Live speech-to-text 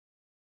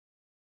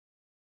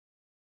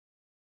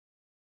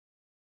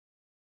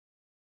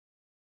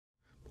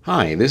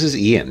Hi, this is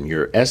Ian,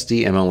 your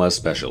SD MLS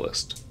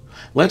specialist.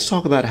 Let's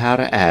talk about how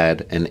to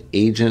add an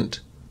agent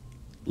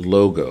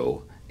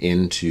logo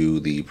into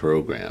the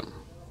program.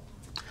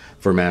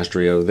 For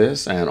mastery of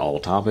this and all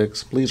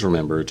topics, please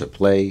remember to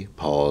play,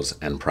 pause,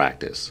 and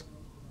practice.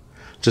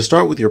 To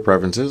start with your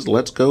preferences,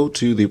 let's go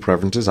to the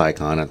preferences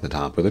icon at the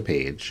top of the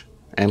page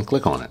and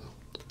click on it.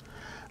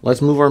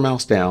 Let's move our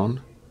mouse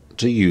down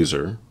to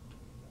User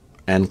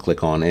and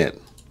click on it.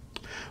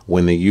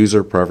 When the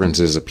user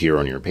preferences appear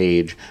on your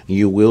page,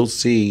 you will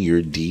see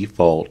your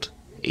default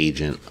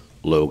agent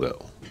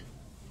logo.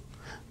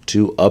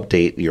 To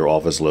update your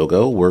office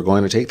logo, we're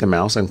going to take the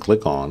mouse and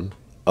click on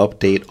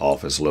Update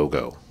Office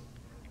Logo.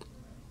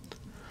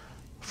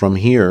 From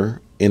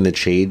here, in the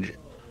Change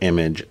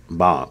Image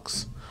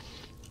box,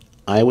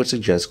 I would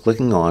suggest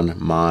clicking on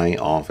My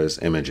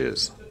Office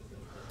Images.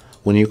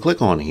 When you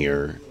click on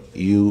here,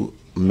 you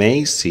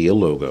may see a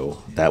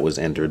logo that was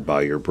entered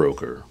by your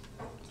broker.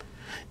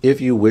 If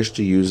you wish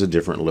to use a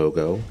different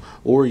logo,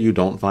 or you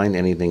don't find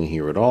anything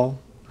here at all,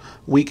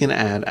 we can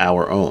add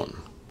our own.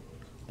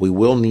 We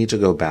will need to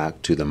go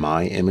back to the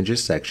My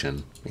Images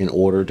section in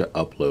order to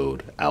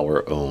upload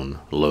our own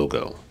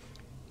logo.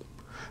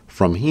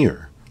 From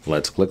here,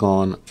 let's click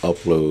on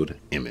Upload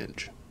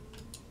Image.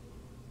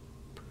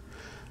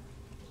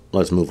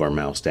 Let's move our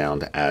mouse down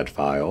to Add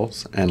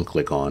Files and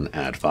click on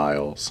Add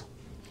Files.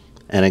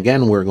 And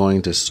again, we're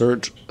going to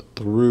search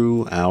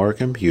through our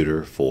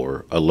computer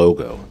for a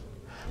logo.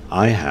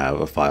 I have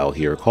a file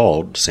here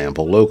called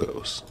Sample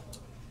Logos.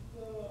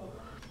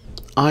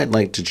 I'd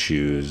like to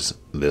choose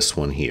this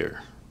one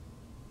here.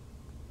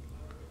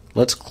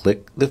 Let's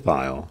click the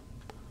file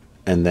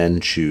and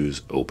then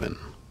choose Open.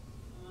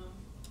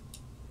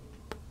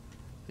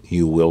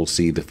 You will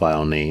see the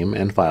file name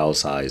and file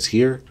size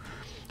here,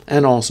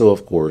 and also,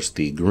 of course,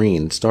 the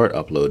green Start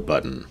Upload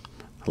button.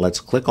 Let's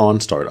click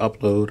on Start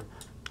Upload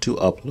to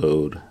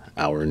upload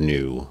our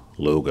new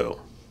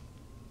logo.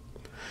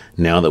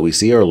 Now that we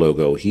see our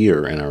logo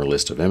here in our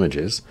list of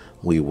images,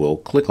 we will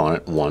click on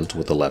it once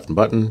with the left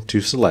button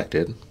to select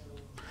it.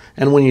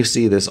 And when you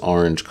see this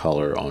orange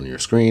color on your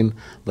screen,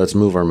 let's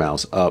move our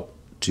mouse up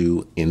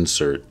to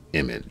Insert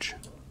Image.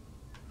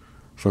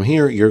 From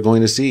here, you're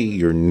going to see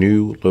your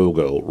new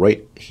logo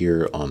right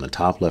here on the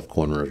top left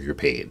corner of your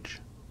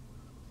page.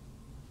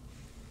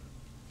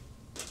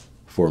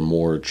 For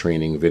more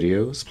training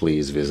videos,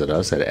 please visit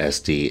us at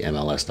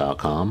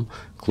sdmls.com,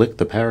 click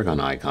the Paragon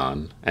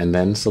icon, and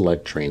then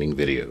select Training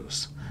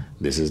Videos.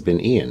 This has been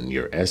Ian,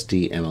 your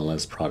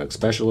SDMLS product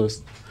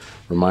specialist,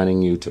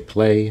 reminding you to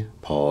play,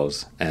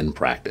 pause, and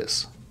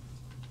practice.